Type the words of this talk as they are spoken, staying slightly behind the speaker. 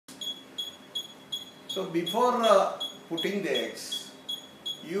So before putting the eggs,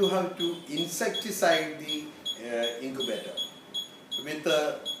 you have to insecticide the incubator with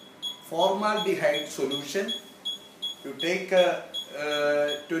a formaldehyde solution. You take 20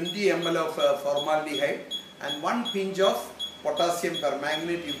 ml of formaldehyde and 1 pinch of potassium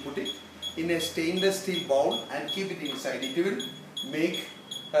permanganate. You put it in a stainless steel bowl and keep it inside. It will make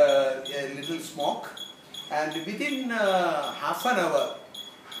a little smoke, and within half an hour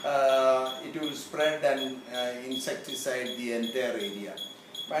it will spread and insecticide the entire area.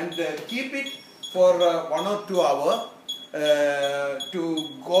 And keep it for 1 or 2 hours to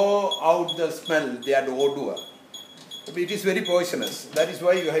go out the smell, that odor. It is very poisonous. That is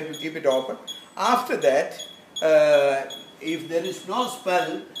why you have to keep it open. After that, if there is no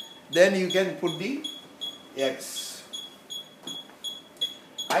smell, then you can put the eggs.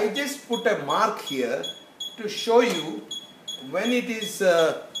 I just put a mark here to show you when it is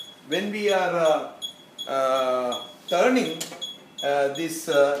when we are turning this,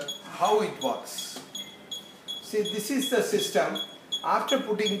 how it works. See, this is the system. After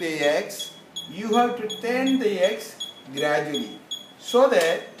putting the eggs, you have to turn the eggs gradually so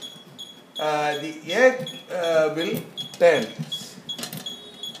that the egg will turn.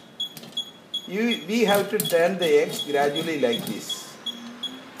 We have to turn the eggs gradually like this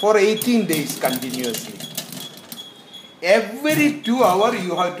for 18 days continuously. Every 2 hours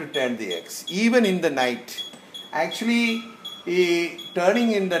you have to turn the eggs, even in the night. Actually,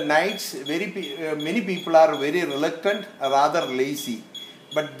 turning in the nights, many people are very reluctant, rather lazy.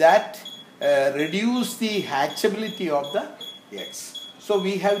 But that reduces the hatchability of the eggs. So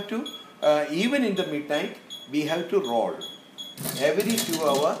we have to, even in the midnight, we have to roll. Every 2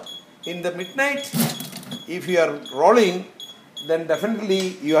 hours. In the midnight, if you are rolling, then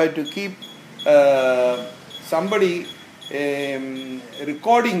definitely you have to keep somebody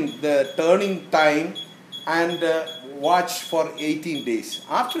recording the turning time and watch for 18 days.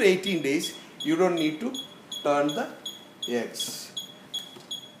 After 18 days, you don't need to turn the eggs.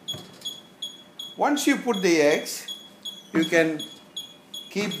 Once you put the eggs, you can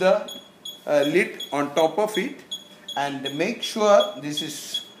keep the lid on top of it and make sure this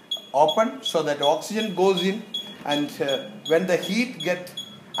is open so that oxygen goes in, and when the heat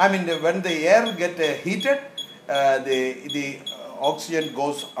when the air get heated, the oxygen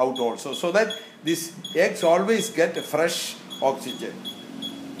goes out also, so that these eggs always get fresh oxygen.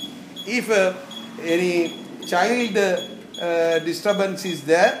 If any child disturbance is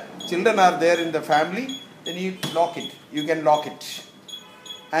there, children are there in the family, then you lock it. You can lock it,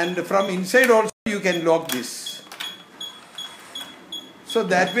 and from inside also you can lock this. So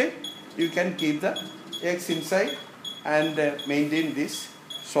that way you can keep the eggs inside and maintain this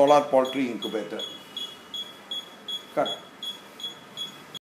solar poultry incubator. Cut.